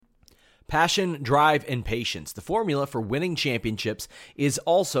Passion, drive, and patience. The formula for winning championships is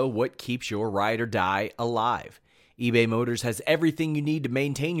also what keeps your ride or die alive. eBay Motors has everything you need to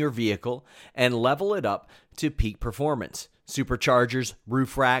maintain your vehicle and level it up to peak performance. Superchargers,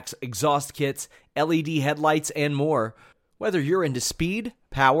 roof racks, exhaust kits, LED headlights, and more. Whether you're into speed,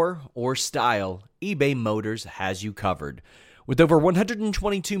 power, or style, eBay Motors has you covered. With over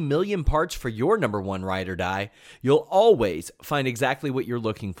 122 million parts for your number one ride or die, you'll always find exactly what you're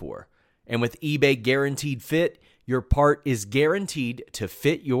looking for. And with eBay Guaranteed Fit, your part is guaranteed to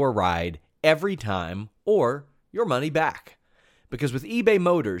fit your ride every time or your money back. Because with eBay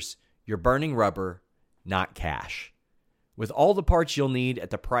Motors, you're burning rubber, not cash. With all the parts you'll need at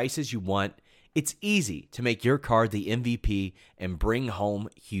the prices you want, it's easy to make your car the MVP and bring home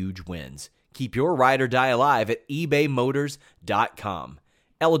huge wins. Keep your ride or die alive at ebaymotors.com.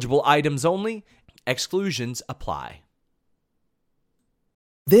 Eligible items only. Exclusions apply.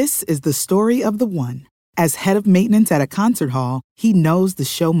 This is the story of the one. As head of maintenance at a concert hall, he knows the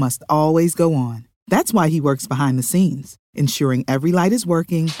show must always go on. That's why he works behind the scenes, ensuring every light is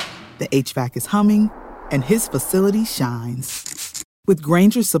working, the HVAC is humming, and his facility shines. With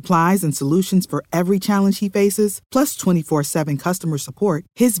Grainger's supplies and solutions for every challenge he faces, plus 24/7 customer support,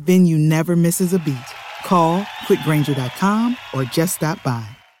 his venue never misses a beat. Call quickgrainger.com or just stop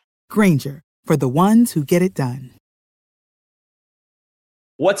by. Grainger, for the ones who get it done.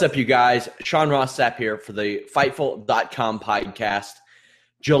 What's up, you guys? Sean Ross Sapp here for the Fightful.com podcast.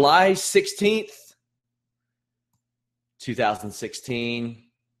 July 16th, 2016.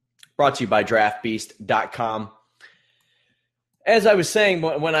 Brought to you by DraftBeast.com. As I was saying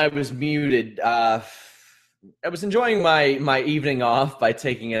when I was muted, I was enjoying my evening off by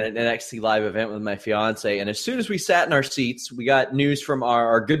taking an NXT live event with my fiance. And as soon as we sat in our seats, we got news from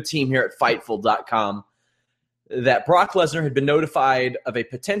our good team here at Fightful.com that Brock Lesnar had been notified of a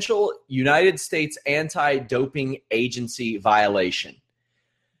potential United States anti-doping agency violation.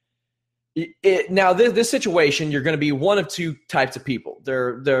 Now, this situation, you're going to be one of two types of people.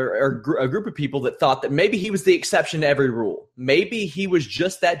 There are a group of people that thought that maybe he was the exception to every rule. Maybe he was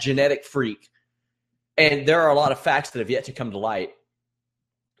just that genetic freak. And there are a lot of facts that have yet to come to light.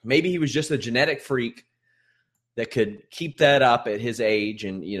 Maybe he was just a genetic freak that could keep that up at his age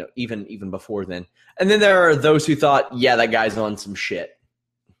and, even before then. And then there are those who thought, yeah, that guy's on some shit.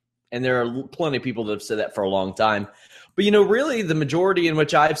 And there are plenty of people that have said that for a long time. But, really the majority in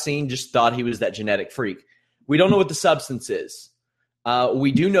which I've seen just thought he was that genetic freak. We don't know what the substance is.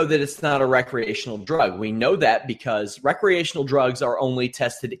 We do know that it's not a recreational drug. We know that because recreational drugs are only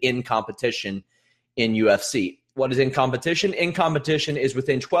tested in competition in UFC. What is in competition? In competition is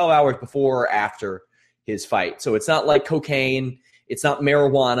within 12 hours before or after his fight. So it's not like cocaine. It's not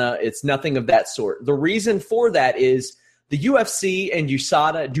marijuana. It's nothing of that sort. The reason for that is the UFC and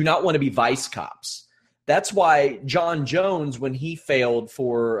USADA do not want to be vice cops. That's why John Jones, when he failed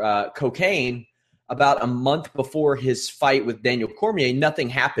for cocaine about a month before his fight with Daniel Cormier, nothing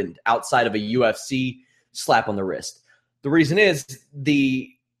happened outside of a UFC slap on the wrist. The reason is the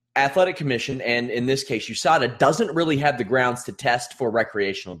Athletic Commission, and in this case USADA, doesn't really have the grounds to test for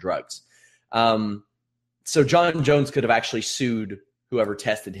recreational drugs. So John Jones could have actually sued whoever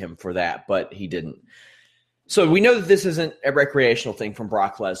tested him for that, but he didn't. So we know that this isn't a recreational thing from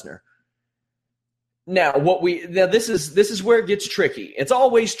Brock Lesnar. Now, this is where it gets tricky. It's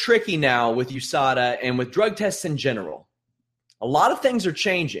always tricky now with USADA and with drug tests in general. A lot of things are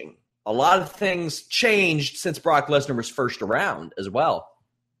changing. A lot of things changed since Brock Lesnar was first around as well.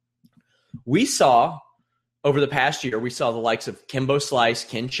 We saw over the past year, we saw the likes of Kimbo Slice,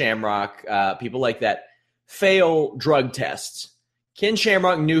 Ken Shamrock, people like that fail drug tests. Ken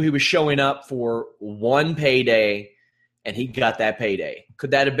Shamrock knew he was showing up for one payday, and he got that payday.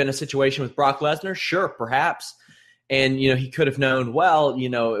 Could that have been a situation with Brock Lesnar? Sure, perhaps. And, he could have known,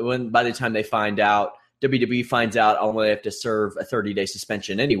 when by the time they find out, WWE finds out, only have to serve a 30-day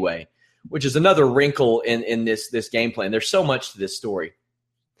suspension anyway, which is another wrinkle in this game plan. There's so much to this story.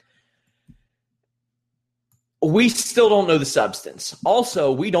 We still don't know the substance.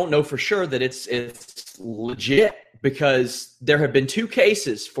 Also, we don't know for sure that it's legit because there have been two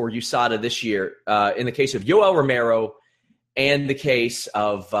cases for USADA this year, in the case of Yoel Romero and the case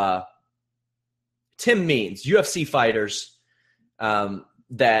of Tim Means, UFC fighters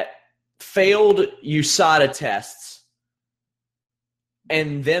that failed USADA tests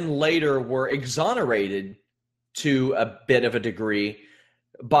and then later were exonerated to a bit of a degree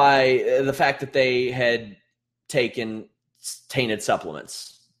by the fact that they had taken tainted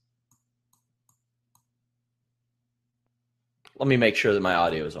supplements. Let me make sure that my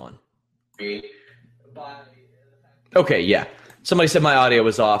audio is on. Okay, yeah. Somebody said my audio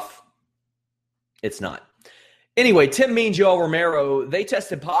was off. It's not. Anyway, Tim Means, Yoel Romero, they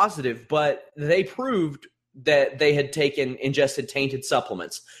tested positive, but they proved that they had ingested tainted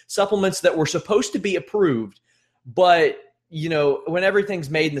supplements that were supposed to be approved. But, when everything's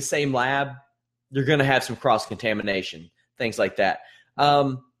made in the same lab, you're going to have some cross-contamination, things like that.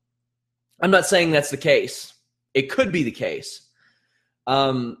 I'm not saying that's the case. It could be the case.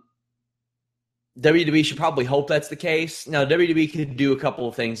 WWE should probably hope that's the case. Now, WWE could do a couple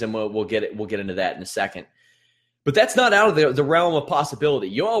of things, and we'll get into that in a second. But that's not out of the realm of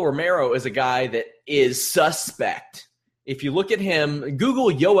possibility. Yoel Romero is a guy that is suspect. If you look at him,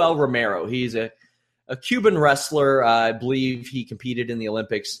 Google Yoel Romero. He's a Cuban wrestler. I believe he competed in the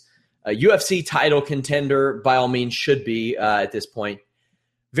Olympics. A UFC title contender, by all means, should be at this point.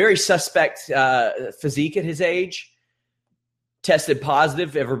 Very suspect physique at his age. Tested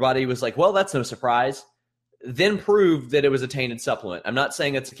positive. Everybody was like, well, that's no surprise. Then proved that it was a tainted supplement. I'm not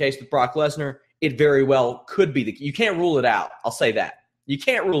saying that's the case with Brock Lesnar. It very well could be. You can't rule it out. I'll say that. You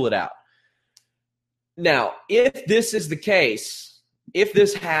can't rule it out. Now, if this is the case, if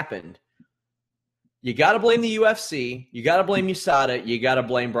this happened, you got to blame the UFC. You got to blame USADA. You got to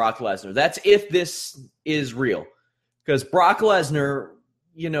blame Brock Lesnar. That's if this is real. Because Brock Lesnar,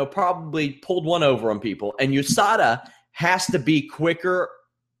 probably pulled one over on people. And USADA has to be quicker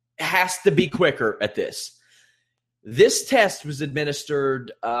at this. This test was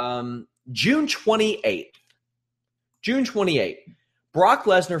administered June 28th. June 28th. Brock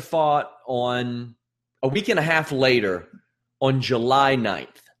Lesnar fought on a week and a half later on July 9th.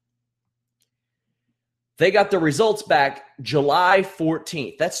 They got the results back July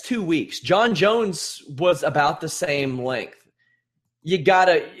 14th. That's 2 weeks. John Jones was about the same length.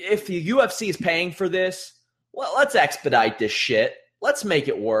 If the UFC is paying for this, well, let's expedite this shit. Let's make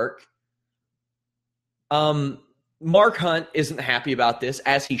it work. Mark Hunt isn't happy about this,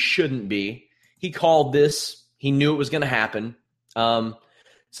 as he shouldn't be. He called this. He knew it was going to happen.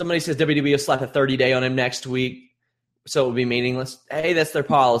 Somebody says WWE will slap a 30-day on him next week, so it would be meaningless. Hey, that's their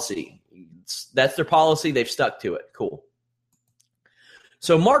policy. That's their policy. They've stuck to it. Cool.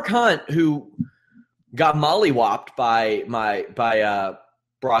 So Mark Hunt, who got mollywopped by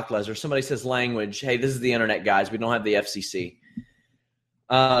Brock Lesnar. Somebody says language. Hey, this is the internet, guys. We don't have the FCC.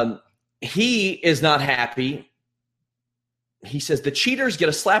 He is not happy. He says the cheaters get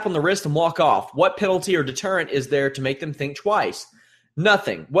a slap on the wrist and walk off. What penalty or deterrent is there to make them think twice?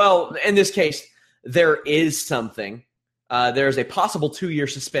 Nothing. Well, in this case, there is something. There's a possible 2-year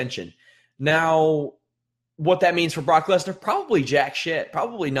suspension. Now, what that means for Brock Lesnar, probably jack shit.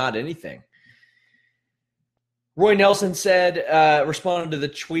 Probably not anything. Roy Nelson responded to the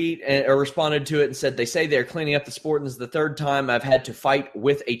tweet, or responded to it and said, they say they're cleaning up the sport, and this is the third time I've had to fight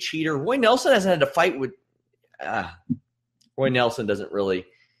with a cheater. Roy Nelson hasn't had to fight with Roy Nelson doesn't really,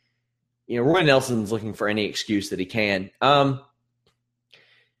 Roy Nelson's looking for any excuse that he can.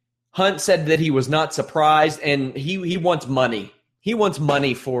 Hunt said that he was not surprised, and he wants money. He wants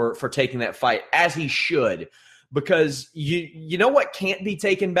money for taking that fight, as he should, because you know what can't be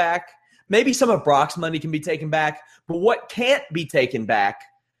taken back? Maybe some of Brock's money can be taken back, but what can't be taken back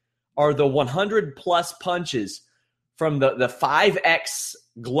are the 100-plus punches from the 5X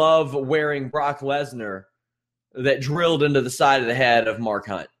glove-wearing Brock Lesnar that drilled into the side of the head of Mark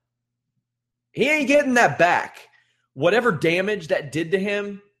Hunt. He ain't getting that back. Whatever damage that did to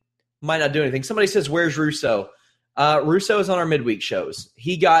him might not do anything. Somebody says, where's Russo? Russo is on our midweek shows.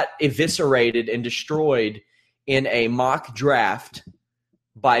 He got eviscerated and destroyed in a mock draft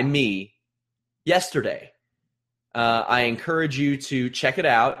by me yesterday. I encourage you to check it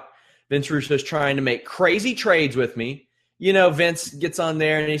out. Vince Russo is trying to make crazy trades with me. Vince gets on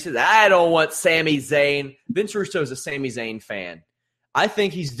there and he says, I don't want Sami Zayn. Vince Russo is a Sami Zayn fan. I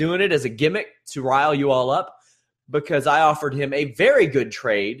think he's doing it as a gimmick to rile you all up, because I offered him a very good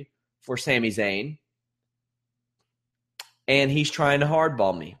trade for Sami Zayn, and he's trying to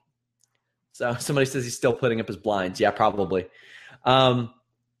hardball me. So somebody says he's still putting up his blinds. Yeah, probably.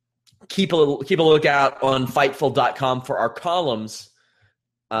 Keep a lookout on Fightful.com for our columns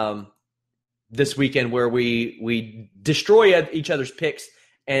this weekend, where we destroy each other's picks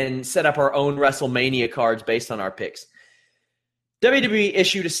and set up our own WrestleMania cards based on our picks. WWE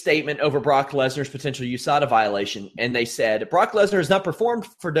issued a statement over Brock Lesnar's potential USADA violation, and they said, Brock Lesnar has not performed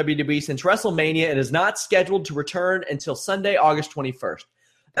for WWE since WrestleMania and is not scheduled to return until Sunday, August 21st.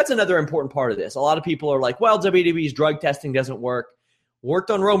 That's another important part of this. A lot of people are like, well, WWE's drug testing doesn't work. Worked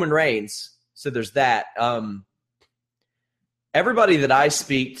on Roman Reigns, so there's that. Everybody that I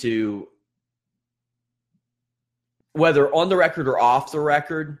speak to, whether on the record or off the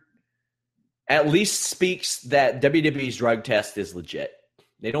record, at least speaks that WWE's drug test is legit.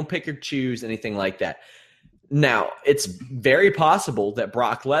 They don't pick or choose anything like that. Now, it's very possible that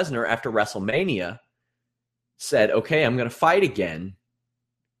Brock Lesnar, after WrestleMania, said, okay, I'm going to fight again.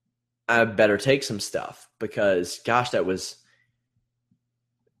 I better take some stuff because, gosh, that was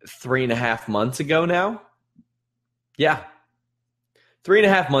 3.5 months ago now. Yeah,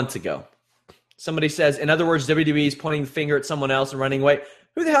 3.5 months ago. Somebody says, in other words, WWE is pointing the finger at someone else and running away.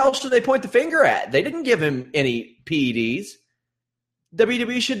 Who the hell should they point the finger at? They didn't give him any PEDs.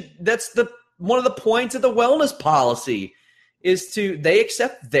 WWE should, that's one of the points of the wellness policy is they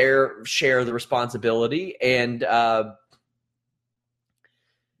accept their share of the responsibility and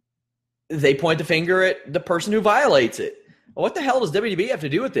they point the finger at the person who violates it. What the hell does WWE have to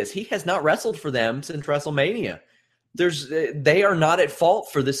do with this? He has not wrestled for them since WrestleMania. They are not at fault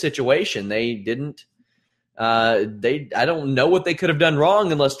for this situation. They didn't. I don't know what they could have done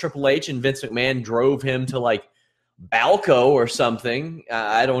wrong unless Triple H and Vince McMahon drove him to like Balco or something.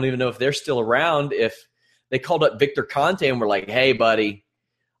 I don't even know if they're still around. If they called up Victor Conte and were like, "Hey, buddy,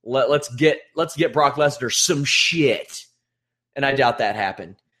 let's get Brock Lesnar some shit," and I doubt that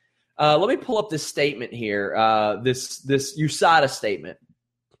happened. Let me pull up this statement here. This USADA statement.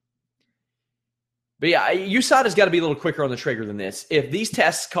 But yeah, USADA's got to be a little quicker on the trigger than this. If these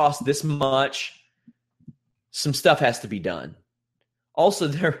tests cost this much, some stuff has to be done. Also,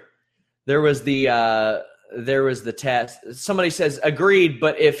 there was the test. Somebody says, agreed,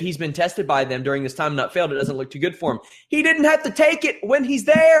 but if he's been tested by them during this time and not failed, it doesn't look too good for him. He didn't have to take it when he's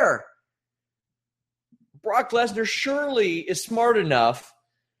there. Brock Lesnar surely is smart enough.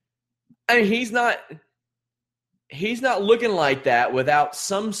 I mean, he's not looking like that without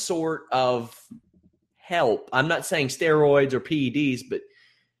some sort of help. I'm not saying steroids or PEDs, but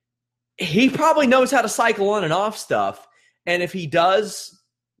he probably knows how to cycle on and off stuff. And if he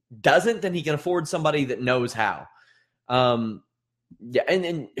doesn't, then he can afford somebody that knows how. Yeah,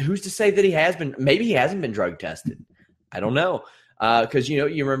 and who's to say that he has been? Maybe he hasn't been drug tested. I don't know. Because you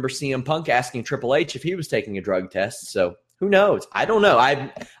remember CM Punk asking Triple H if he was taking a drug test. So who knows? I don't know.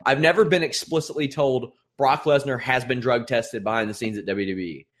 I've never been explicitly told Brock Lesnar has been drug tested behind the scenes at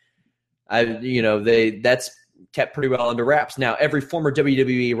WWE. That's kept pretty well under wraps. Now, every former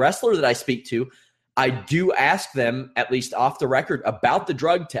WWE wrestler that I speak to, I do ask them, at least off the record, about the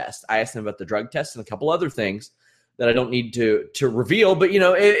drug test. I ask them about the drug test and a couple other things that I don't need to reveal. But,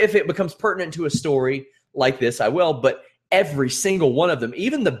 if it becomes pertinent to a story like this, I will. But every single one of them,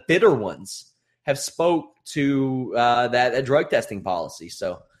 even the bitter ones, have spoke to that drug testing policy.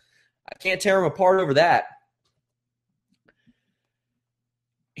 So I can't tear them apart over that.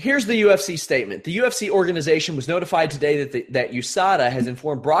 Here's the UFC statement. The UFC organization was notified today that USADA has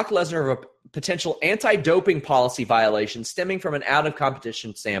informed Brock Lesnar of a potential anti-doping policy violation stemming from an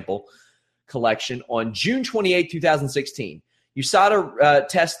out-of-competition sample collection on June 28, 2016. USADA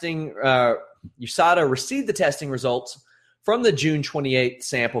received the testing results from the June 28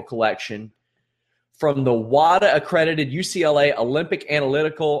 sample collection from the WADA-accredited UCLA Olympic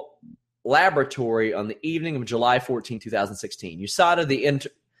Analytical Laboratory on the evening of July 14, 2016. USADA,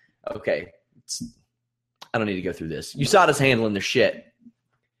 okay, I don't need to go through this. USADA's handling their shit.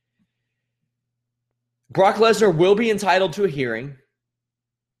 Brock Lesnar will be entitled to a hearing.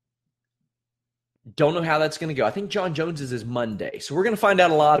 Don't know how that's going to go. I think John Jones is Monday. So we're going to find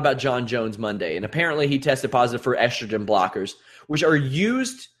out a lot about John Jones Monday. And apparently he tested positive for estrogen blockers, which are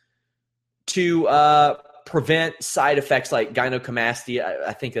used to prevent side effects like gynecomastia.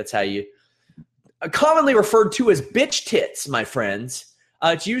 I think that's how you commonly referred to as bitch tits, my friends.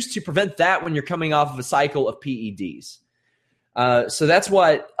 It's used to prevent that when you're coming off of a cycle of PEDs. So that's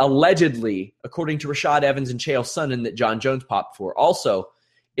what allegedly, according to Rashad Evans and Chael Sonnen, that John Jones popped for. Also,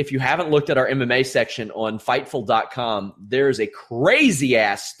 if you haven't looked at our MMA section on Fightful.com, there's a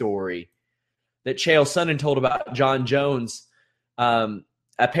crazy-ass story that Chael Sonnen told about John Jones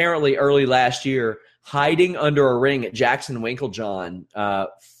apparently early last year hiding under a ring at Jackson Winklejohn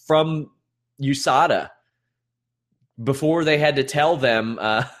from USADA before they had to tell them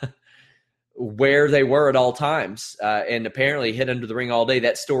where they were at all times, and apparently hid under the ring all day.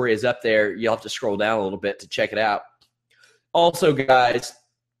 That story is up there. You'll have to scroll down a little bit to check it out. Also, guys,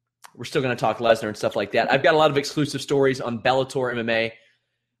 we're still going to talk Lesnar and stuff like that. I've got a lot of exclusive stories on Bellator MMA.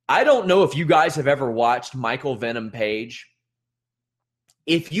 I don't know if you guys have ever watched Michael Venom Page.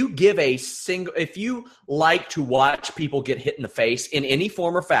 If you like to watch people get hit in the face in any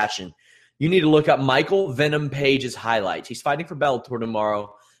form or fashion, you need to look up Michael Venom Page's highlights. He's fighting for Bellator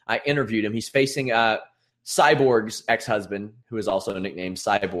tomorrow. I interviewed him. He's facing Cyborg's ex-husband, who is also nicknamed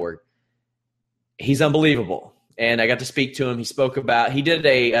Cyborg. He's unbelievable. And I got to speak to him. He did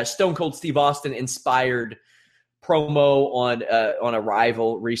a Stone Cold Steve Austin inspired promo on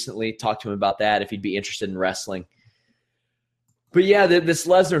Arrival recently. Talked to him about that if he'd be interested in wrestling. But yeah, this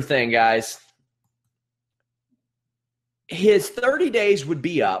Lesnar thing, guys. His 30 days would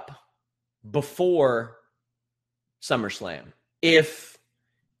be up before SummerSlam if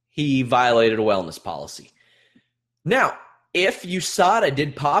he violated a wellness policy. Now, if USADA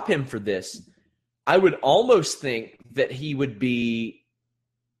did pop him for this, I would almost think that he would be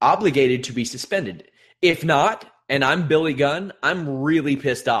obligated to be suspended. If not, and I'm Billy Gunn, I'm really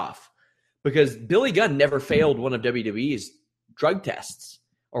pissed off because Billy Gunn never failed one of WWE's drug tests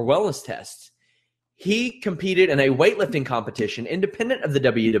or wellness tests. He competed in a weightlifting competition independent of the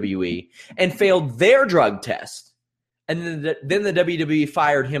WWE and failed their drug test. And then the WWE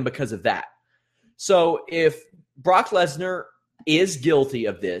fired him because of that. So if Brock Lesnar is guilty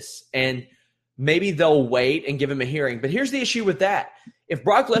of this, and maybe they'll wait and give him a hearing. But here's the issue with that. If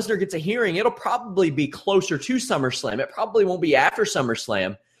Brock Lesnar gets a hearing, it'll probably be closer to SummerSlam. It probably won't be after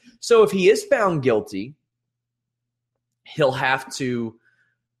SummerSlam. So if he is found guilty, he'll have to,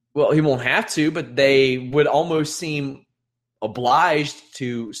 well, he won't have to, but they would almost seem obliged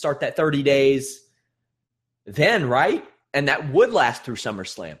to start that 30 days then, right? And that would last through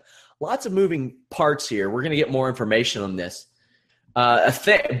SummerSlam. Lots of moving parts here. We're going to get more information on this.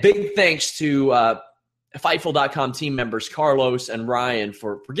 Big thanks to Fightful.com team members Carlos and Ryan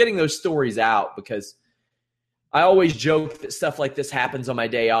for getting those stories out, because I always joke that stuff like this happens on my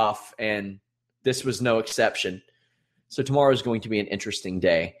day off, and this was no exception. So tomorrow is going to be an interesting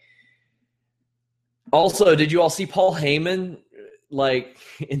day. Also, did you all see Paul Heyman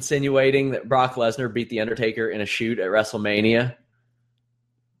insinuating that Brock Lesnar beat The Undertaker in a shoot at WrestleMania?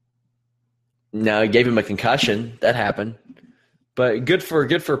 No, he gave him a concussion. That happened. But good for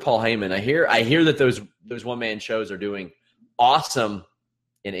Paul Heyman. I hear that those one-man shows are doing awesome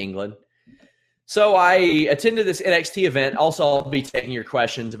in England. So I attended this NXT event. Also, I'll be taking your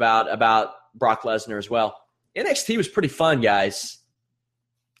questions about Brock Lesnar as well. NXT was pretty fun, guys.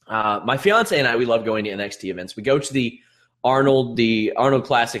 My fiance and I, we love going to NXT events. We go to the Arnold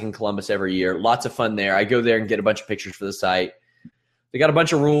Classic in Columbus every year. Lots of fun there. I go there and get a bunch of pictures for the site. They got a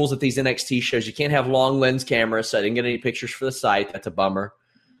bunch of rules at these NXT shows. You can't have long lens cameras, so I didn't get any pictures for the site. That's a bummer.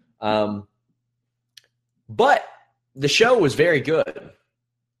 But the show was very good.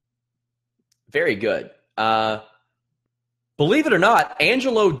 Very good. Believe it or not,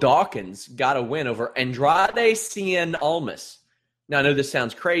 Angelo Dawkins got a win over Andrade Cien Almas. Now, I know this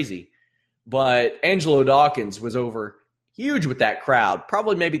sounds crazy, but Angelo Dawkins was over huge with that crowd.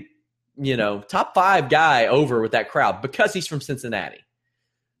 Probably maybe, top 5 guy over with that crowd because he's from Cincinnati.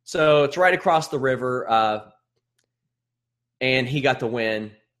 So it's right across the river, and he got the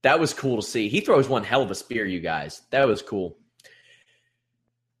win. That was cool to see. He throws one hell of a spear, you guys. That was cool.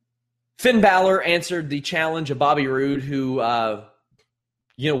 Finn Balor answered the challenge of Bobby Roode, who,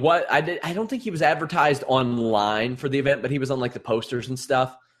 you know what? I don't think he was advertised online for the event, but he was on the posters and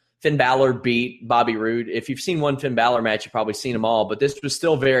stuff. Finn Balor beat Bobby Roode. If you've seen one Finn Balor match, you've probably seen them all, but this was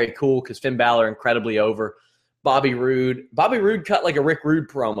still very cool because Finn Balor incredibly over Bobby Roode. Bobby Roode cut like a Rick Rude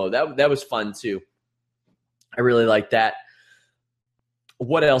promo. That was fun too. I really liked that.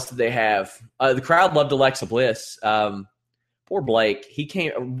 What else did they have? The crowd loved Alexa Bliss. Poor Blake. He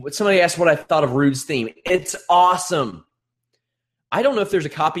came. Somebody asked what I thought of Rude's theme. It's awesome. I don't know if there's a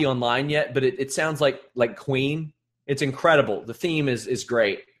copy online yet, but it sounds like Queen. It's incredible. The theme is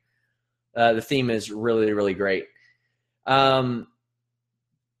great. The theme is really, really great. Somebody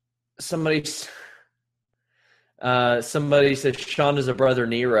said Sean is a brother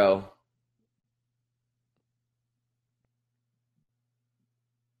Nero.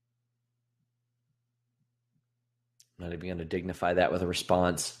 I'm not even going to dignify that with a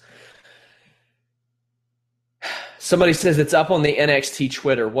response. Somebody says it's up on the NXT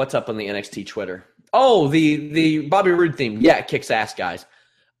Twitter. What's up on the NXT Twitter? Oh, the Bobby Roode theme. Yeah, it kicks ass, guys.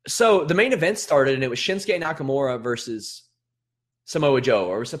 So the main event started, and it was Shinsuke Nakamura versus Samoa Joe,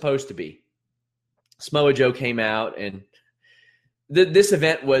 or was supposed to be. Samoa Joe came out, and this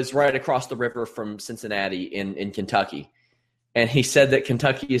event was right across the river from Cincinnati in Kentucky. And he said that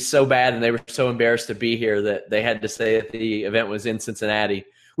Kentucky is so bad and they were so embarrassed to be here that they had to say that the event was in Cincinnati,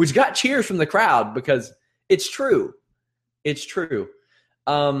 which got cheers from the crowd because it's true. It's true.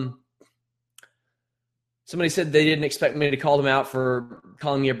 Somebody said they didn't expect me to call them out for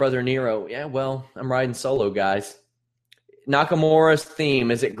calling me a brother Nero. Yeah, well, I'm riding solo, guys. Nakamura's theme,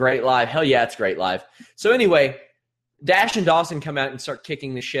 is it great live? Hell yeah, it's great live. So anyway, Dash and Dawson come out and start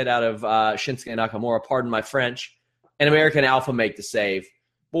kicking the shit out of Shinsuke Nakamura, pardon my French, and American Alpha make the save.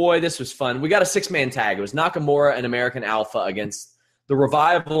 Boy, this was fun. We got a 6-man tag. It was Nakamura and American Alpha against the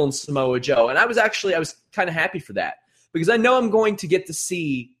Revival and Samoa Joe. And I was kind of happy for that because I know I'm going to get to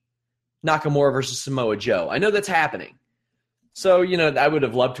see Nakamura versus Samoa Joe. I know that's happening. So, I would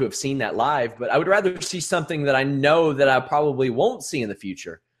have loved to have seen that live, but I would rather see something that I know that I probably won't see in the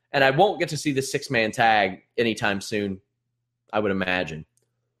future. And I won't get to see the 6-man tag anytime soon, I would imagine.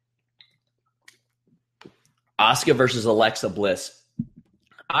 Asuka versus Alexa Bliss.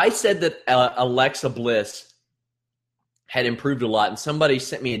 I said that Alexa Bliss had improved a lot, and somebody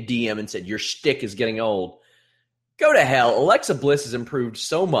sent me a DM and said, your shtick is getting old. Go to hell. Alexa Bliss has improved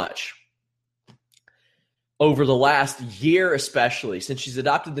so much over the last year, especially since she's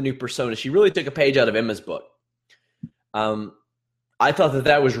adopted the new persona. She really took a page out of Emma's book. I thought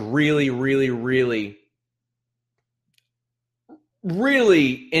that was really, really, really,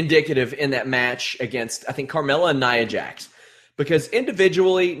 really indicative in that match against, I think, Carmella and Nia Jax. Because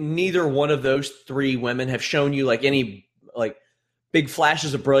individually, neither one of those three women have shown you any big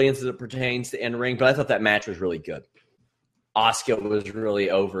flashes of brilliance as it pertains to in-ring, but I thought that match was really good. Asuka was really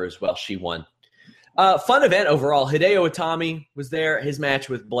over as well. She won. Fun event overall. Hideo Itami was there. His match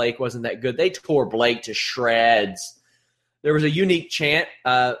with Blake wasn't that good. They tore Blake to shreds. There was a unique chant.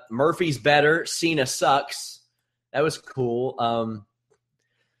 Murphy's better. Cena sucks. That was cool.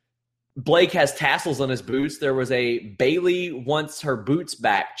 Blake has tassels on his boots. There was a Bailey wants her boots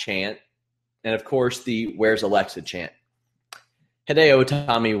back chant. And, of course, the Where's Alexa chant. Hideo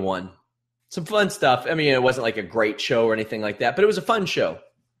Itami won. Some fun stuff. I mean, it wasn't like a great show or anything like that, but it was a fun show.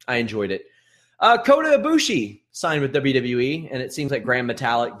 I enjoyed it. Kota Ibushi signed with WWE, and it seems like Grand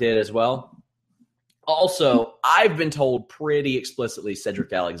Metalik did as well. Also, I've been told pretty explicitly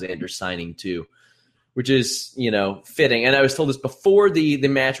Cedric Alexander's signing too, which is, fitting. And I was told this before the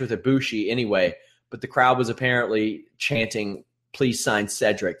match with Ibushi anyway, but the crowd was apparently chanting, please sign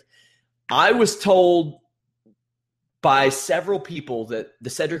Cedric. I was told by several people that the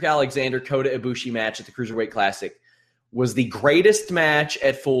Cedric Alexander-Kota Ibushi match at the Cruiserweight Classic was the greatest match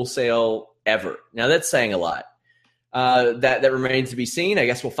at Full Sail ever. Now, that's saying a lot. That remains to be seen. I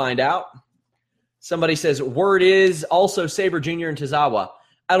guess we'll find out. Somebody says, word is also Sabre Jr. and Tozawa.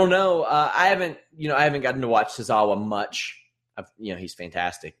 I don't know. I haven't gotten to watch Tozawa much. He's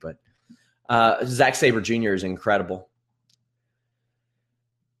fantastic, but Zack Sabre Jr. is incredible.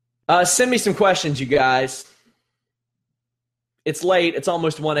 Send me some questions, you guys. It's late. It's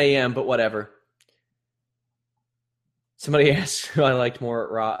almost 1 a.m., but whatever. Somebody asked who I liked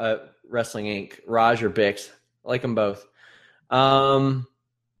more at Wrestling Inc., Raj or Bix. I like them both. Would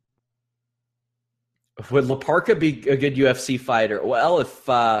Laparca be a good UFC fighter? Well, if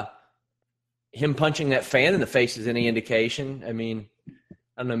him punching that fan in the face is any indication, I mean,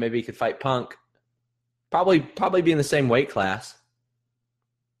 I don't know, maybe he could fight Punk. Probably be in the same weight class.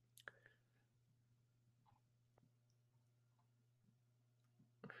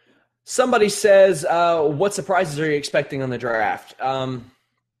 Somebody says, what surprises are you expecting on the draft? And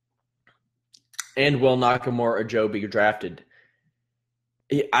will Nakamura or Joe be drafted?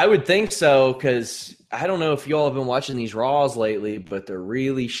 I would think so, because I don't know if y'all have been watching these Raws lately, but they're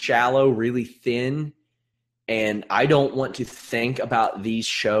really shallow, really thin, and I don't want to think about these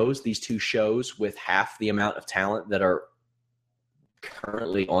two shows, with half the amount of talent that are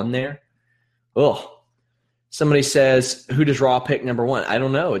currently on there. Ugh. Somebody says, who does Raw pick number one? I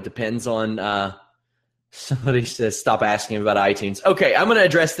don't know. It depends on somebody says, stop asking about iTunes. Okay, I'm going to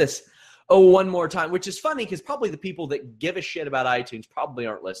address this one more time, which is funny because probably the people that give a shit about iTunes probably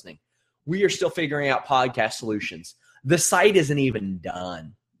aren't listening. We are still figuring out podcast solutions. The site isn't even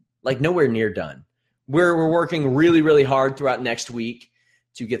done, nowhere near done. We're working really, really hard throughout next week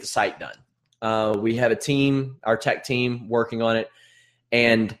to get the site done. We have a team, our tech team, working on it,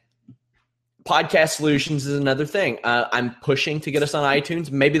 and podcast solutions is another thing. I'm pushing to get us on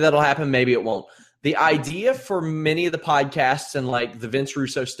iTunes. Maybe that'll happen. Maybe it won't. The idea for many of the podcasts and the Vince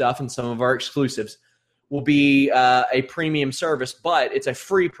Russo stuff and some of our exclusives will be a premium service, but it's a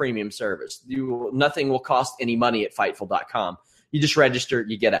free premium service. Nothing will cost any money at Fightful.com. You just register,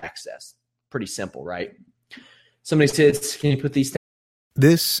 you get access. Pretty simple, right? Somebody says, can you put these things?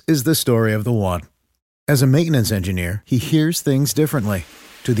 This is the story of the one. As a maintenance engineer, he hears things differently.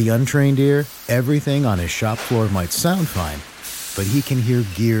 To the untrained ear, everything on his shop floor might sound fine, but he can hear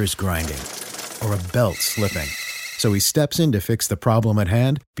gears grinding or a belt slipping. So he steps in to fix the problem at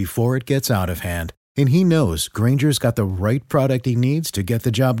hand before it gets out of hand. And he knows Grainger's got the right product he needs to get the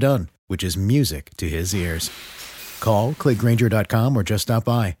job done, which is music to his ears. Call, click Grainger.com, or just stop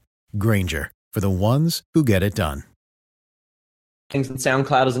by. Grainger, for the ones who get it done. Things in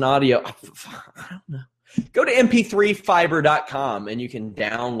SoundCloud as an audio. I don't know. Go to mp3fiber.com and you can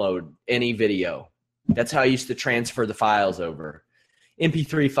download any video. That's how I used to transfer the files over.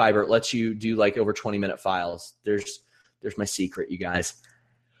 MP3 fiber. It lets you do like over 20-minute files. There's my secret, you guys.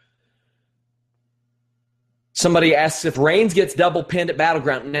 Somebody asks if Reigns gets double pinned at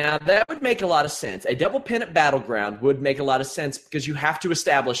Battleground. Now, that would make a lot of sense. A double pin at Battleground would make a lot of sense because you have to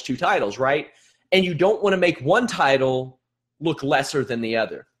establish 2 titles, right? And you don't want to make one title look lesser than the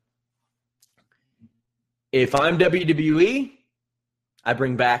other. If I'm WWE, I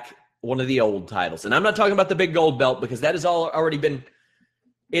bring back one of the old titles. And I'm not talking about the big gold belt because that has already been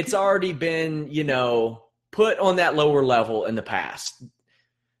put on that lower level in the past.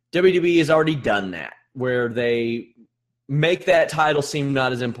 WWE has already done that, where they make that title seem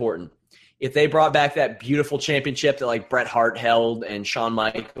not as important. If they brought back that beautiful championship that like Bret Hart held and Shawn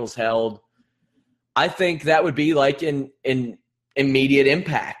Michaels held, I think that would be like an immediate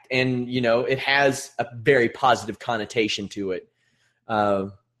impact. And, it has a very positive connotation to it.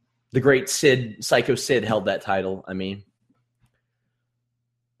 The great Psycho Sid held that title. I mean,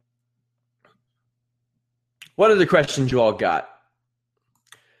 what other questions you all got?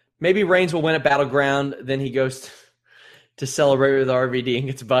 Maybe Reigns will win at Battleground, then he goes to celebrate with RVD and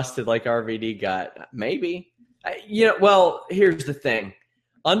gets busted like RVD got. Maybe. Well, here's the thing.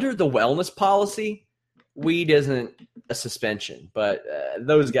 Under the wellness policy, weed isn't a suspension, but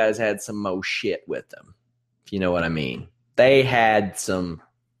those guys had some mo shit with them, if you know what I mean. They had some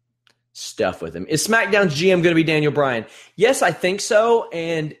stuff with him. Is SmackDown's GM going to be Daniel Bryan? Yes, I think so,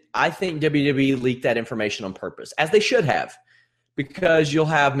 and I think WWE leaked that information on purpose, as they should have, because you'll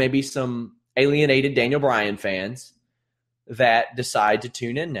have maybe some alienated Daniel Bryan fans that decide to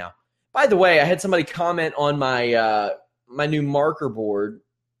tune in now. By the way, I had somebody comment on my my new marker board.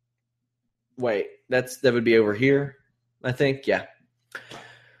 Wait, that would be over here, I think. Yeah.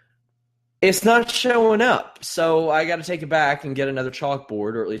 It's not showing up, so I got to take it back and get another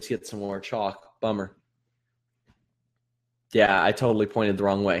chalkboard, or at least get some more chalk. Bummer. Yeah, I totally pointed the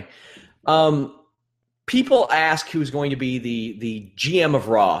wrong way. People ask who's going to be the GM of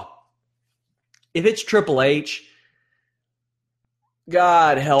Raw. If it's Triple H,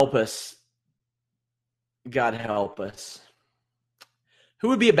 God help us. God help us. Who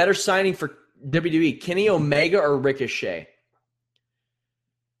would be a better signing for WWE, Kenny Omega or Ricochet?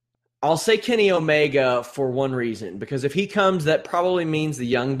 I'll say Kenny Omega for one reason, because if he comes, that probably means the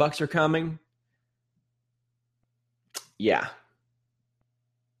Young Bucks are coming. Yeah.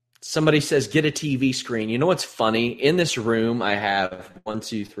 Somebody says, get a TV screen. You know what's funny? In this room, I have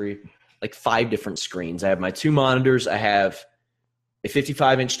 5 different screens. I have my 2 monitors. I have a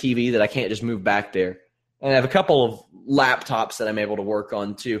 55-inch TV that I can't just move back there. And I have a couple of laptops that I'm able to work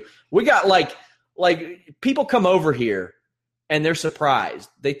on too. We got like people come over here and they're surprised.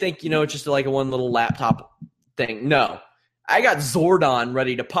 They think, it's just like a one little laptop thing. No, I got Zordon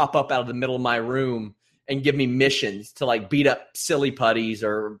ready to pop up out of the middle of my room and give me missions to like beat up silly putties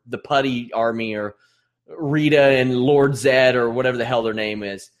or the putty army or Rita and Lord Zed or whatever the hell their name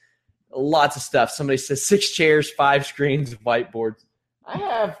is. Lots of stuff. Somebody says 6 chairs, 5 screens, whiteboards.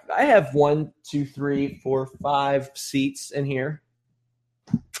 I have 1, 2, 3, 4, 5 seats in here.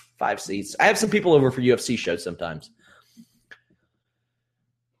 5 seats. I have some people over for UFC shows sometimes.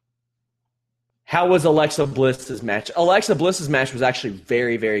 How was Alexa Bliss's match? Alexa Bliss's match was actually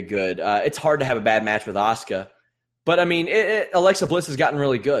very, very good. It's hard to have a bad match with Asuka. But, I mean, Alexa Bliss has gotten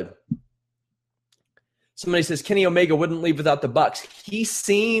really good. Somebody says Kenny Omega wouldn't leave without the Bucks. He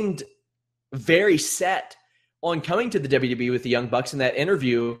seemed very set on coming to the WWE with the Young Bucks in that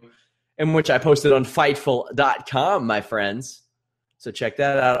interview, in which I posted on Fightful.com, my friends. So check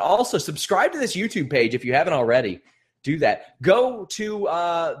that out. Also, subscribe to this YouTube page if you haven't already. Do that. Go to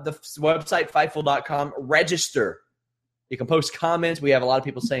the website, Fightful.com. Register. You can post comments. We have a lot of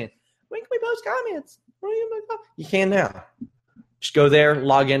people saying, when can we post comments? You can now. Just go there,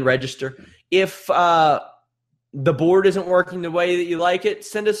 log in, register. If the board isn't working the way that you like it,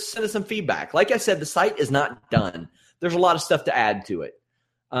 send us some feedback. Like I said, the site is not done. There's a lot of stuff to add to it.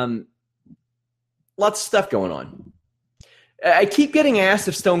 Lots of stuff going on. I keep getting asked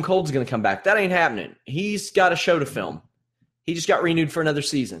if Stone Cold's going to come back. That ain't happening. He's got a show to film. He just got renewed for another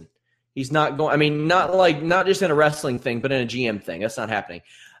season. He's not going – I mean, not just in a wrestling thing, but in a GM thing. That's not happening.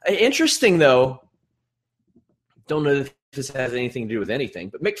 Interesting, though, don't know if this has anything to do with anything,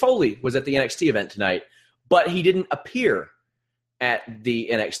 but Mick Foley was at the NXT event tonight, but he didn't appear at the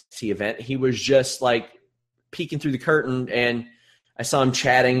NXT event. He was just like peeking through the curtain, and I saw him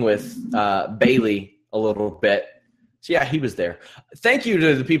chatting with Bailey a little bit. So, yeah, he was there. Thank you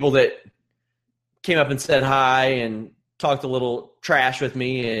to the people that came up and said hi and talked a little trash with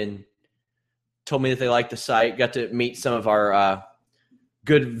me and told me that they liked the site. Got to meet some of our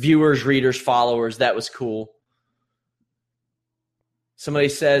good viewers, readers, followers. That was cool. Somebody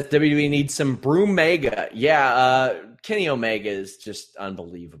says WWE needs some Broom Mega. Yeah, Kenny Omega is just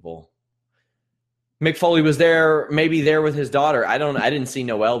unbelievable. Mick Foley was there, maybe there with his daughter. I didn't see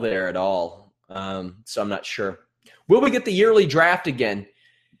Noelle there at all, so I'm not sure. Will we get the yearly draft again?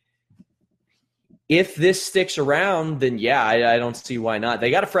 If this sticks around, then yeah, I don't see why not.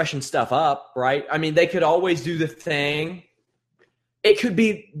 They got to freshen stuff up, right? I mean, they could always do the thing. It could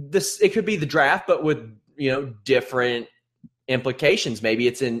be this. It could be the draft, but with different implications. Maybe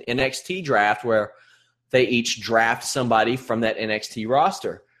it's an NXT draft where they each draft somebody from that NXT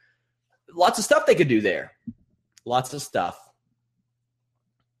roster. Lots of stuff they could do there. Lots of stuff.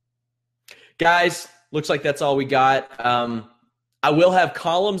 Guys, looks like that's all we got. I will have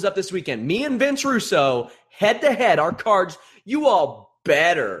columns up this weekend. Me and Vince Russo, head-to-head, our cards. You all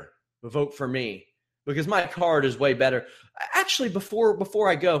better vote for me because my card is way better. Actually, before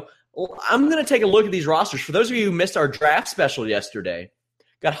I go, I'm going to take a look at these rosters. For those of you who missed our draft special yesterday,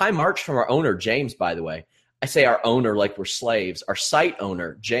 got high marks from our owner, James, by the way. I say our owner like we're slaves. Our site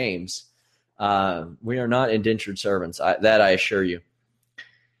owner, James. We are not indentured servants. That I assure you.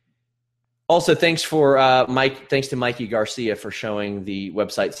 Also, thanks to Mikey Garcia for showing the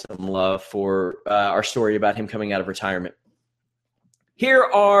website some love for our story about him coming out of retirement. Here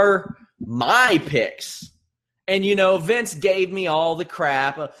are my picks. And, Vince gave me all the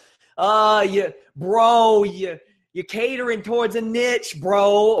crap. You're catering towards a niche,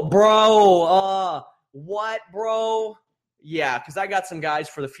 bro. What, bro? Yeah, because I got some guys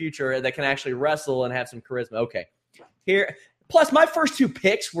for the future that can actually wrestle and have some charisma. Okay. Here. Plus, my first two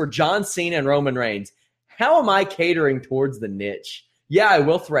picks were John Cena and Roman Reigns. How am I catering towards the niche? Yeah, I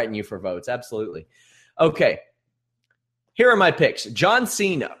will threaten you for votes. Absolutely. Okay. Here are my picks. John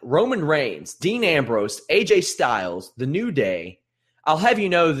Cena, Roman Reigns, Dean Ambrose, AJ Styles, The New Day. I'll have you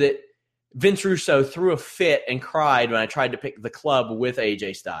know that Vince Russo threw a fit and cried when I tried to pick the club with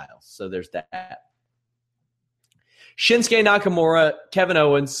AJ Styles. So there's that. Shinsuke Nakamura, Kevin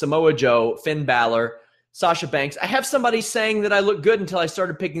Owens, Samoa Joe, Finn Balor, Sasha Banks. I have somebody saying that I look good until I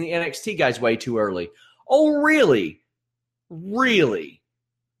started picking the NXT guys way too early. Oh, really? Really?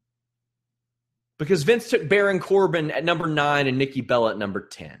 Because Vince took Baron Corbin at number 9 and Nikki Bella at number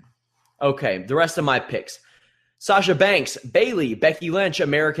 10. Okay, the rest of my picks. Sasha Banks, Bayley, Becky Lynch,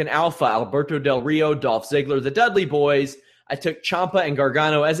 American Alpha, Alberto Del Rio, Dolph Ziggler, the Dudley Boys. I took Ciampa and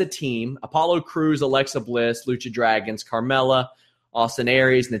Gargano as a team. Apollo Crews, Alexa Bliss, Lucha Dragons, Carmella, Austin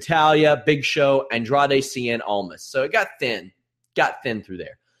Aries, Natalya, Big Show, Andrade Cien, Almas. So it got thin through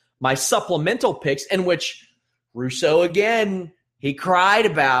there. My supplemental picks, in which Russo again, he cried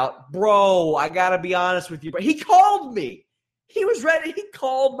about, bro, I got to be honest with you. But he called me. He was ready. He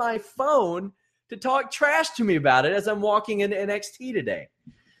called my phone to talk trash to me about it as I'm walking into NXT today.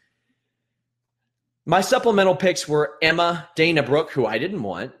 My supplemental picks were Emma, Dana Brooke, who I didn't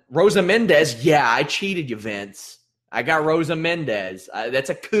want. Rosa Mendez. Yeah, I cheated you, Vince. I got Rosa Mendez. That's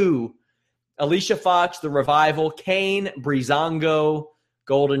a coup. Alicia Fox, The Revival, Kane, Breezango,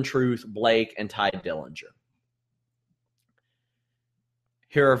 Golden Truth, Blake, and Ty Dillinger.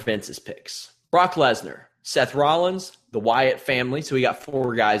 Here are Vince's picks. Brock Lesnar, Seth Rollins, the Wyatt family. So we got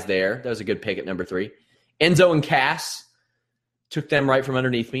 4 guys there. That was a good pick at number 3. Enzo and Cass. Took them right from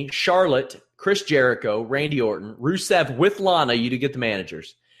underneath me. Charlotte, Chris Jericho, Randy Orton, Rusev with Lana, you to get the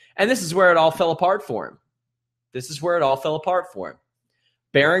managers. And this is where it all fell apart for him.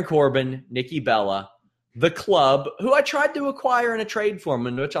 Baron Corbin, Nikki Bella, The Club, who I tried to acquire in a trade for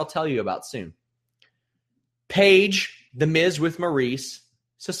him, which I'll tell you about soon. Paige, The Miz with Maurice,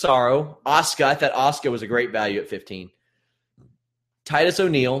 Cesaro, Asuka. I thought Asuka was a great value at 15. Titus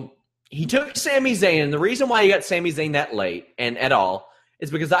O'Neil. He took Sami Zayn, and the reason why he got Sami Zayn that late and at all is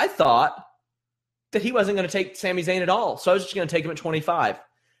because I thought that he wasn't going to take Sami Zayn at all. So I was just going to take him at 25.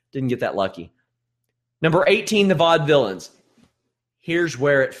 Didn't get that lucky. Number 18, the Vaudevillains. Here's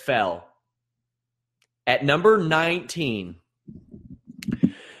where it fell. At number 19,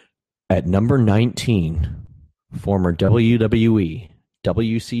 former WWE,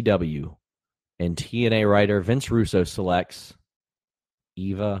 WCW, and TNA writer Vince Russo selects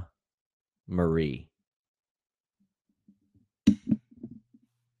Eva Marie.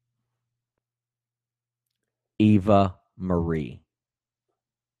 Eva Marie.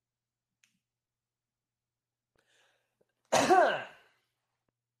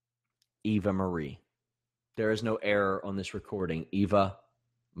 Eva Marie. There is no error on this recording. Eva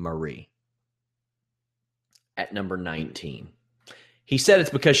Marie. At number 19. He said it's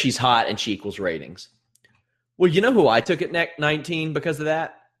because she's hot and she equals ratings. Well, you know who I took at 19 because of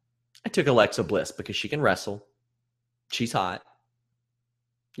that? I took Alexa Bliss because she can wrestle. She's hot.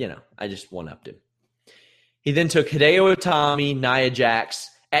 I just one-upped him. He then took Hideo Itami, Nia Jax.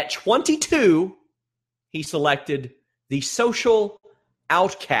 At 22, he selected the Social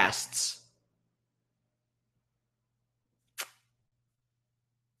Outcasts.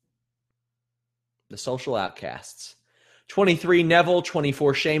 The Social Outcasts. 23, Neville.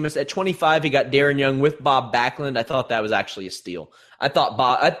 24, Sheamus. At 25, he got Darren Young with Bob Backlund. I thought that was actually a steal. I thought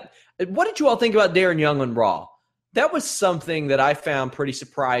what did you all think about Darren Young on Raw? That was something that I found pretty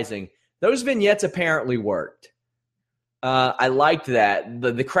surprising. Those vignettes apparently worked. I liked that.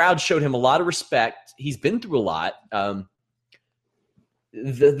 The crowd showed him a lot of respect. He's been through a lot.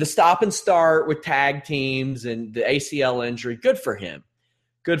 The stop and start with tag teams and the ACL injury, good for him.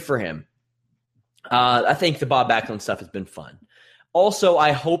 Good for him. I think the Bob Backlund stuff has been fun. Also,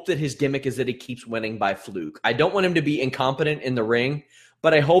 I hope that his gimmick is that he keeps winning by fluke. I don't want him to be incompetent in the ring,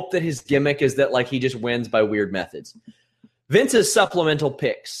 but I hope that his gimmick is that he just wins by weird methods. Vince's supplemental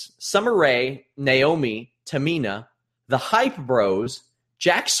picks: Summer Rae, Naomi, Tamina, the Hype Bros,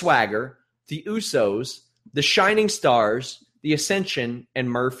 Jack Swagger, the Usos, the Shining Stars, the Ascension, and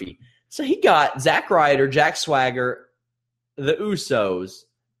Murphy. So he got Zack Ryder, Jack Swagger, the Usos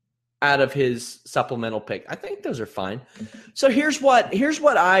out of his supplemental pick. I think those are fine. So here's what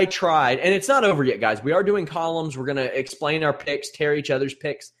I tried, and it's not over yet, guys. We are doing columns. We're going to explain our picks, tear each other's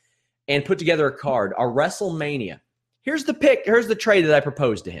picks, and put together a card, our WrestleMania. Here's the pick. Here's the trade that I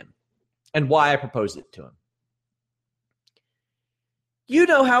proposed to him and why I proposed it to him. You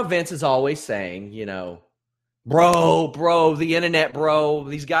know how Vince is always saying, bro, the internet, bro,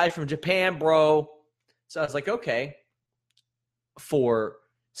 these guys from Japan, bro. So I was like, okay, for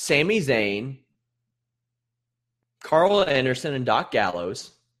Sami Zayn, Carl Anderson, and Doc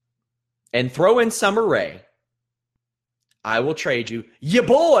Gallows, and throw in Summer Rae, I will trade you, ya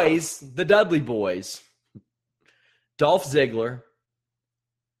boys, the Dudley Boys, Dolph Ziggler,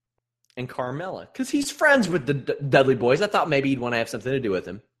 and Carmella, because he's friends with the Dudley Boys. I thought maybe he'd want to have something to do with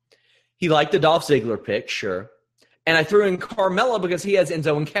him. He liked the Dolph Ziggler pick, sure. And I threw in Carmella because he has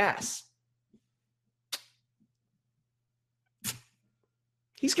Enzo and Cass.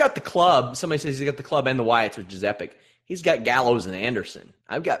 He's got the club. Somebody says he's got the club and the Wyatts, which is epic. He's got Gallows and Anderson.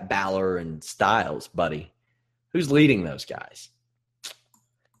 I've got Balor and Styles, buddy. Who's leading those guys?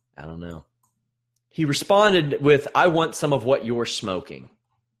 I don't know. He responded with, I want some of what you're smoking.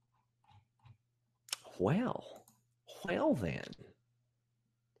 Well then.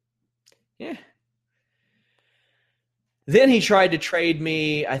 Yeah. Then he tried to trade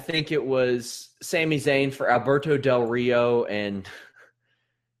me, I think it was Sami Zayn for Alberto Del Rio and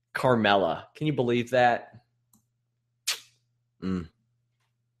Carmella. Can you believe that? Vince,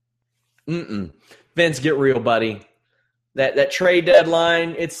 get real, buddy. That trade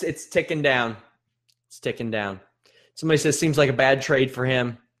deadline, it's ticking down. It's ticking down. Somebody says seems like a bad trade for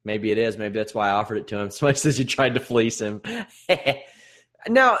him. Maybe it is. Maybe that's why I offered it to him. Somebody says you tried to fleece him.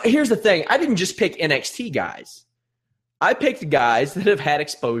 Now, here's the thing. I didn't just pick NXT guys. I picked guys that have had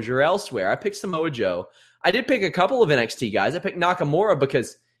exposure elsewhere. I picked Samoa Joe. I did pick a couple of NXT guys. I picked Nakamura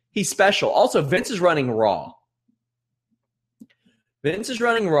because he's special. Also, Vince is running Raw. Vince is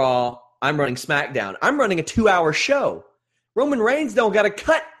running Raw. I'm running SmackDown. I'm running a 2-hour show. Roman Reigns don't got to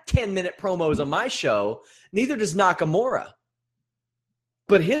cut 10-minute promos on my show. Neither does Nakamura.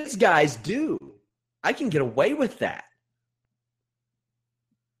 But his guys do. I can get away with that.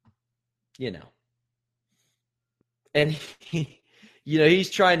 And he's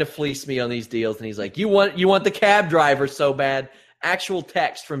trying to fleece me on these deals, and he's like, you want the cab driver so bad. Actual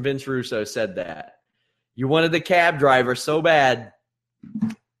text from Vince Russo said that. You wanted the cab driver so bad.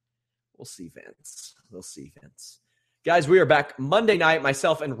 We'll see, Vince. We'll see, Vince. Guys, we are back Monday night,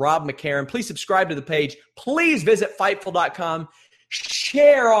 myself and Rob McCarron. Please subscribe to the page. Please visit Fightful.com.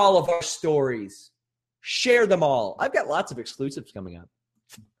 Share all of our stories. Share them all. I've got lots of exclusives coming up.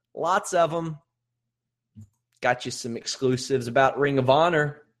 Lots of them. Got you some exclusives about Ring of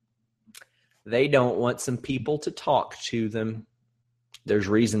Honor. They don't want some people to talk to them. There's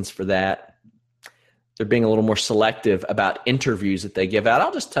reasons for that. They're being a little more selective about interviews that they give out.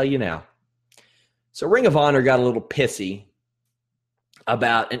 I'll just tell you now. So Ring of Honor got a little pissy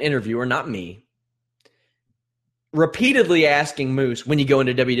about an interviewer, not me, repeatedly asking Moose, when you go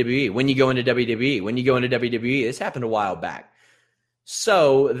into WWE, when you go into WWE, when you go into WWE. This happened a while back.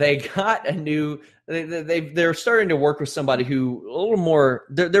 So they got a new they're starting to work with somebody who a little more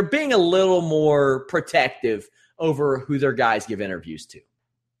they're being a little more protective over who their guys give interviews to.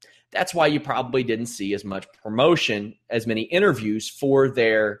 That's why you probably didn't see as much promotion, as many interviews for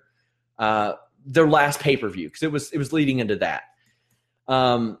their last pay-per-view, because it was leading into that.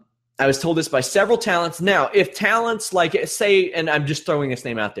 I was told this by several talents. Now, if talents like, say, and I'm just throwing this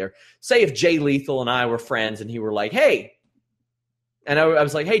name out there, say if Jay Lethal and I were friends and he were like, hey, and I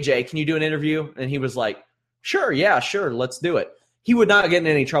was like, hey, Jay, can you do an interview? And he was like, sure, let's do it. He would not get in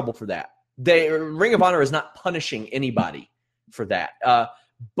any trouble for that. Ring of Honor is not punishing anybody for that.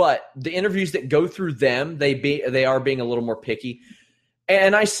 But the interviews that go through them, they are being a little more picky.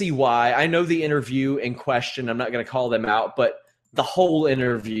 And I see why. I know the interview in question. I'm not going to call them out, but the whole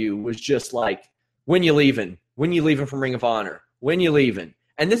interview was just like, when you leaving? When you leaving from Ring of Honor? When you leaving?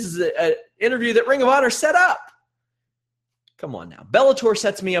 And this is an interview that Ring of Honor set up. Come on now. Bellator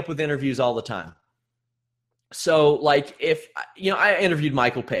sets me up with interviews all the time. So, like, if, I interviewed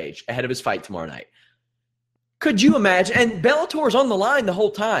Michael Page ahead of his fight tomorrow night. Could you imagine? And Bellator's on the line the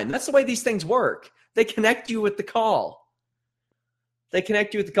whole time. That's the way these things work. They connect you with the call.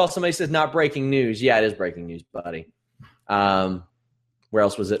 Somebody says, not breaking news. Yeah, it is breaking news, buddy. Where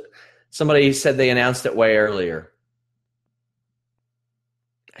else was it? Somebody said they announced it way earlier.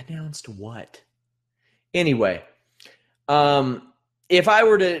 Announced what? Anyway, if I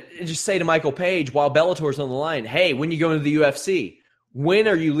were to just say to Michael Page while Bellator's on the line, hey, when you go into the UFC, when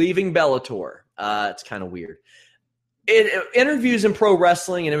are you leaving Bellator? It's kind of weird. Interviews in pro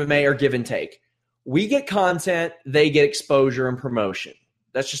wrestling and MMA are give and take. We get content, they get exposure and promotion.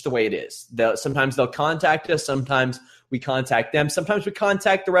 That's just the way it is. Sometimes they'll contact us. Sometimes we contact them. Sometimes we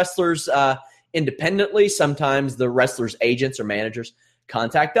contact the wrestlers independently. Sometimes the wrestlers' agents or managers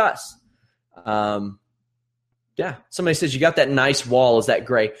contact us. Yeah. Somebody says, you got that nice wall. Is that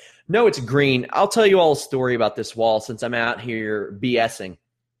gray? No, it's green. I'll tell you all a story about this wall since I'm out here BSing.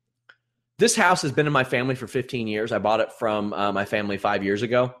 This house has been in my family for 15 years. I bought it from my family 5 years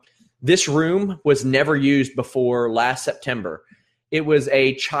ago. This room was never used before last September. It was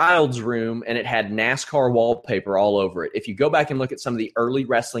a child's room, and it had NASCAR wallpaper all over it. If you go back and look at some of the early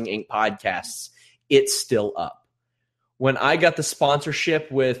Wrestling Inc. podcasts, it's still up. When I got the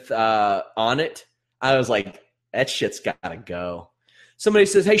sponsorship with On It, I was like, that shit's got to go. Somebody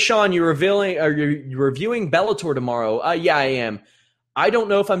says, hey, Sean, you're reviewing Bellator tomorrow. Yeah, I am. I don't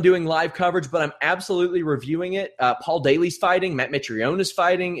know if I'm doing live coverage, but I'm absolutely reviewing it. Paul Daly's fighting. Matt Mitrione is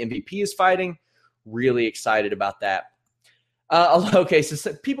fighting. MVP is fighting. Really excited about that. Okay,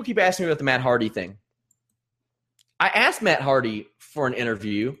 so people keep asking me about the Matt Hardy thing. I asked Matt Hardy for an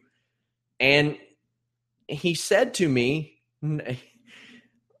interview, and he said to me,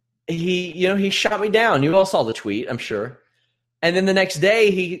 he shot me down. You all saw the tweet, I'm sure. And then the next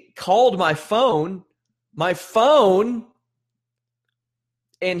day, he called my phone,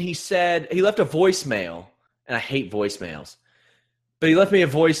 and he said, he left a voicemail, and I hate voicemails. But he left me a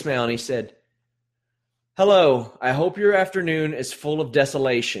voicemail, and he said, hello, I hope your afternoon is full of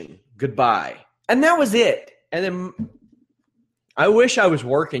desolation. Goodbye. And that was it. And then I wish I was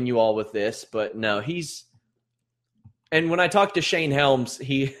working you all with this, but no, and when I talked to Shane Helms,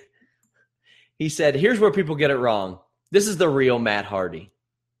 he said, here's where people get it wrong. This is the real Matt Hardy.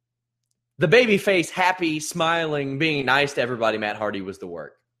 The baby face, happy, smiling, being nice to everybody, Matt Hardy was the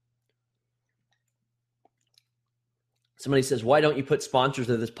work. Somebody says, why don't you put sponsors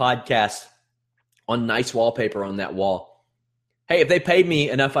of this podcast on nice wallpaper on that wall? Hey, if they paid me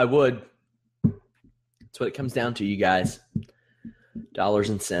enough, I would. That's what it comes down to, you guys. Dollars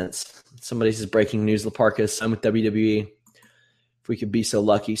and cents. Somebody says, breaking news, La Parka is signed with WWE. If we could be so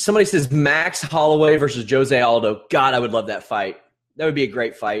lucky. Somebody says, Max Holloway versus Jose Aldo. God, I would love that fight. That would be a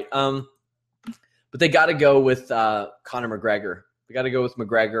great fight. But they got to go with Conor McGregor. They got to go with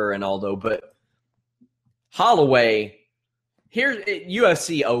McGregor and Aldo. But Holloway,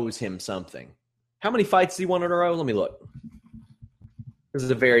 UFC owes him something. How many fights does he won in a row? Let me look. This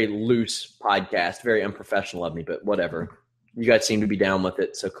is a very loose podcast, very unprofessional of me, but whatever. You guys seem to be down with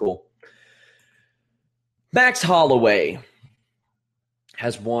it, so cool. Max Holloway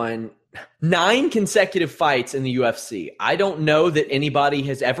has won 9 consecutive fights in the UFC. I don't know that anybody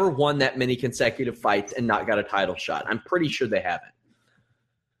has ever won that many consecutive fights and not got a title shot. I'm pretty sure they haven't.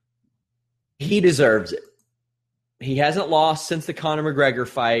 He deserves it. He hasn't lost since the Conor McGregor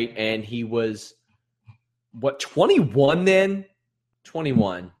fight, and he was, 21 then?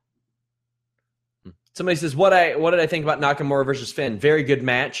 21. Somebody says, what did I think about Nakamura versus Finn? Very good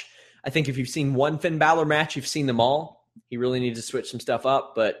match. I think if you've seen one Finn Balor match, you've seen them all. He really needs to switch some stuff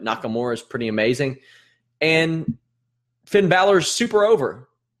up, but Nakamura is pretty amazing. And Finn Balor is super over.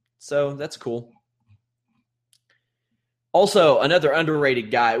 So that's cool. Also, another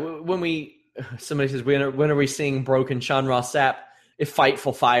underrated guy. Somebody says, when are we seeing broken Sean Ross Sapp? If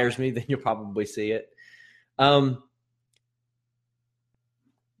Fightful fires me, then you'll probably see it.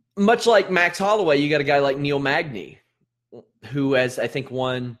 Much like Max Holloway, you got a guy like Neil Magny, who has, I think,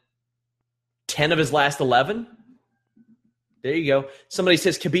 won 10 of his last 11. There you go. Somebody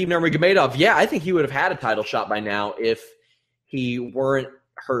says Khabib Nurmagomedov. Yeah, I think he would have had a title shot by now if he weren't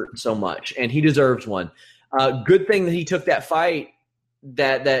hurt so much, and he deserves one. Good thing that he took that fight,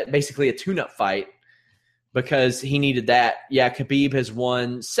 that basically a tune-up fight, because he needed that. Yeah, Khabib has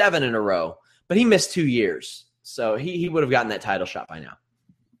won 7 in a row, but he missed 2 years, so he would have gotten that title shot by now.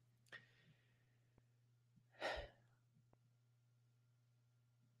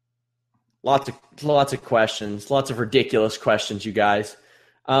 Lots of questions, lots of ridiculous questions, you guys.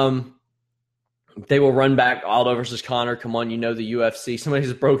 They will run back Aldo versus Conor. Come on, you know the UFC. Somebody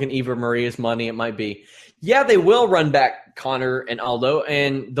has broken Eva Maria's money. It might be. Yeah, they will run back Conor and Aldo,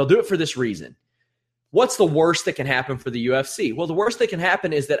 and they'll do it for this reason. What's the worst that can happen for the UFC? Well, the worst that can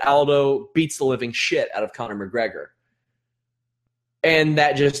happen is that Aldo beats the living shit out of Conor McGregor. And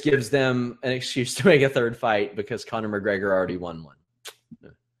that just gives them an excuse to make a third fight because Conor McGregor already won one.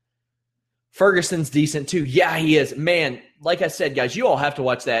 Ferguson's decent too. Yeah, he is. Man, like I said, guys, you all have to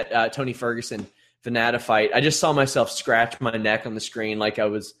watch that Tony Ferguson-Vannata fight. I just saw myself scratch my neck on the screen like I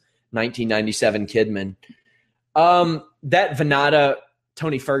was 1997 Kidman. That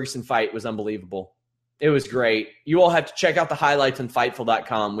Vannata-Tony Ferguson fight was unbelievable. It was great. You all have to check out the highlights on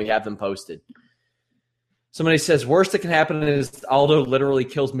Fightful.com. We have them posted. Somebody says, worst that can happen is Aldo literally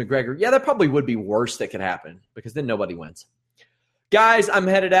kills McGregor. Yeah, that probably would be worse that could happen because then nobody wins. Guys, I'm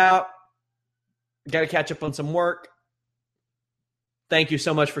headed out. Got to catch up on some work. Thank you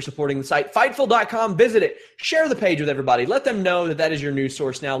so much for supporting the site. Fightful.com. Visit it. Share the page with everybody. Let them know that that is your news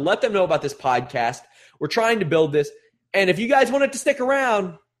source now. Let them know about this podcast. We're trying to build this. And if you guys want it to stick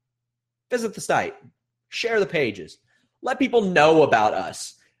around, visit the site. Share the pages. Let people know about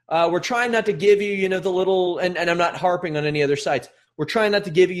us. We're trying not to give you, the little, and I'm not harping on any other sites. We're trying not to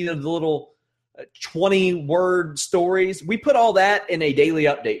give you the little 20-word stories. We put all that in a daily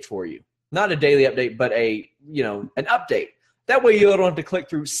update for you. Not a daily update, but an update. That way you don't have to click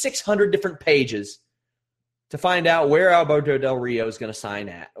through 600 different pages to find out where Alberto Del Rio is going to sign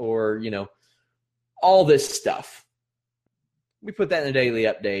at or, all this stuff. We put that in a daily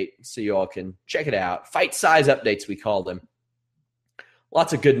update so you all can check it out. Fight size updates, we call them.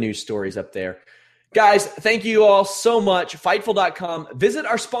 Lots of good news stories up there. Guys, thank you all so much. Fightful.com. Visit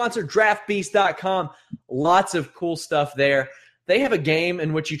our sponsor, DraftBeast.com. Lots of cool stuff there. They have a game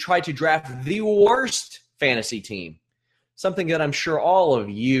in which you try to draft the worst fantasy team, something that I'm sure all of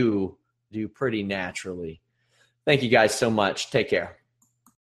you do pretty naturally. Thank you guys so much. Take care.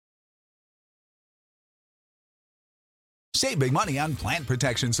 Save big money on plant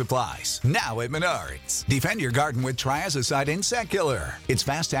protection supplies, now at Menards. Defend your garden with Triazicide Insect Killer. Its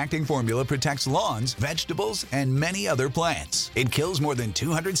fast-acting formula protects lawns, vegetables, and many other plants. It kills more than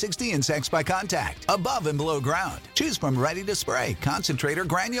 260 insects by contact, above and below ground. Choose from ready to spray, concentrate, or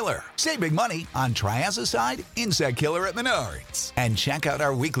granular. Save big money on Triazicide Insect Killer at Menards. And check out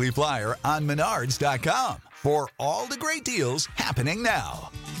our weekly flyer on Menards.com for all the great deals happening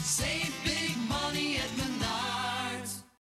now. Save